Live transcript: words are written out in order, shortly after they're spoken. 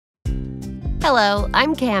Hello,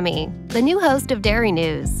 I'm Cami, the new host of Dairy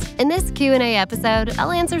News. In this Q&A episode,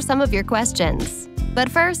 I'll answer some of your questions.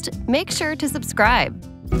 But first, make sure to subscribe.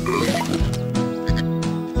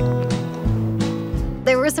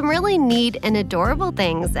 There were some really neat and adorable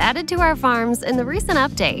things added to our farms in the recent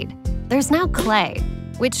update. There's now clay,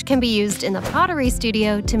 which can be used in the pottery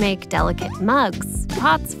studio to make delicate mugs,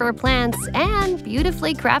 pots for plants, and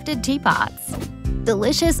beautifully crafted teapots.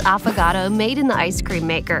 Delicious affogato made in the ice cream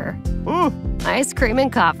maker. Ice cream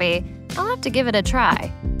and coffee. I'll have to give it a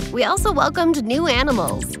try. We also welcomed new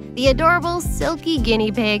animals, the adorable silky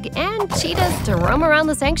guinea pig and cheetahs to roam around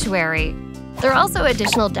the sanctuary. There are also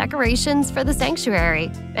additional decorations for the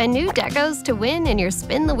sanctuary and new decos to win in your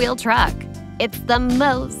spin the wheel truck. It's the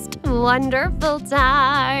most wonderful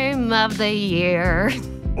time of the year.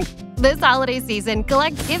 This holiday season,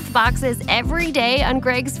 collect gift boxes every day on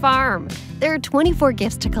Greg's farm. There are 24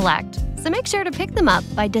 gifts to collect, so make sure to pick them up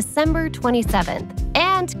by December 27th.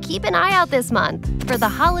 And keep an eye out this month for the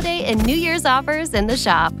holiday and New Year's offers in the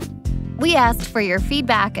shop. We asked for your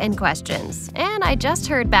feedback and questions, and I just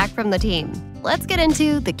heard back from the team. Let's get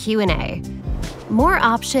into the Q&A. More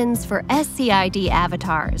options for SCID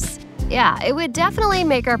avatars. Yeah, it would definitely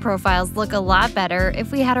make our profiles look a lot better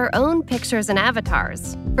if we had our own pictures and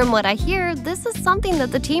avatars. From what I hear, this is something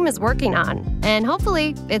that the team is working on, and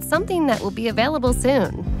hopefully it's something that will be available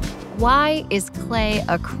soon. Why is clay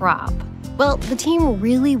a crop? Well, the team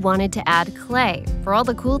really wanted to add clay for all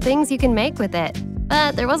the cool things you can make with it,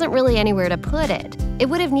 but there wasn't really anywhere to put it. It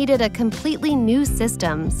would have needed a completely new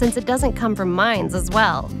system since it doesn't come from mines as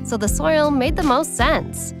well, so the soil made the most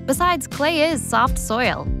sense. Besides, clay is soft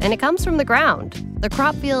soil, and it comes from the ground. The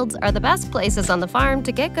crop fields are the best places on the farm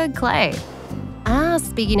to get good clay.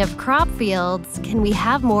 Speaking of crop fields, can we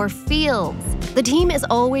have more fields? The team is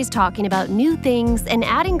always talking about new things, and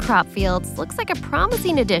adding crop fields looks like a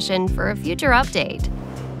promising addition for a future update.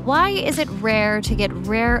 Why is it rare to get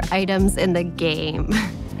rare items in the game?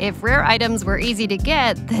 If rare items were easy to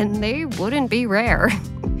get, then they wouldn't be rare.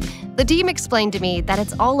 The team explained to me that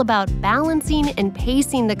it's all about balancing and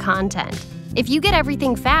pacing the content. If you get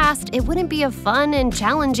everything fast, it wouldn't be a fun and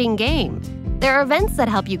challenging game. There are events that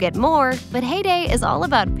help you get more, but Heyday is all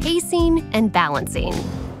about pacing and balancing.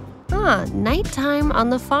 Nighttime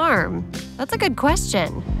on the farm. That's a good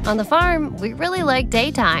question. On the farm, we really like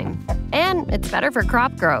daytime, and it's better for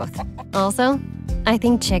crop growth. Also, I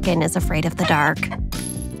think chicken is afraid of the dark.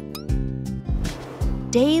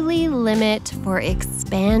 Daily limit for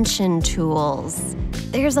expansion tools.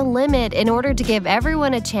 There's a limit in order to give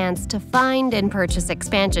everyone a chance to find and purchase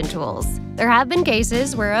expansion tools. There have been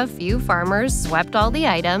cases where a few farmers swept all the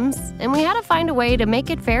items, and we had to find a way to make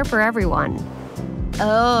it fair for everyone.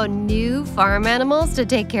 New farm animals to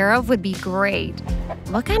take care of would be great.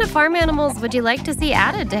 What kind of farm animals would you like to see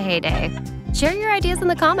added to Heyday? Share your ideas in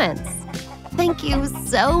the comments. Thank you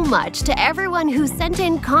so much to everyone who sent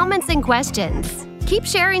in comments and questions. Keep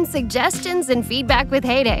sharing suggestions and feedback with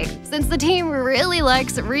Heyday, since the team really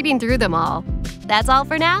likes reading through them all. That's all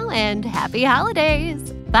for now, and happy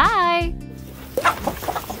holidays! Bye!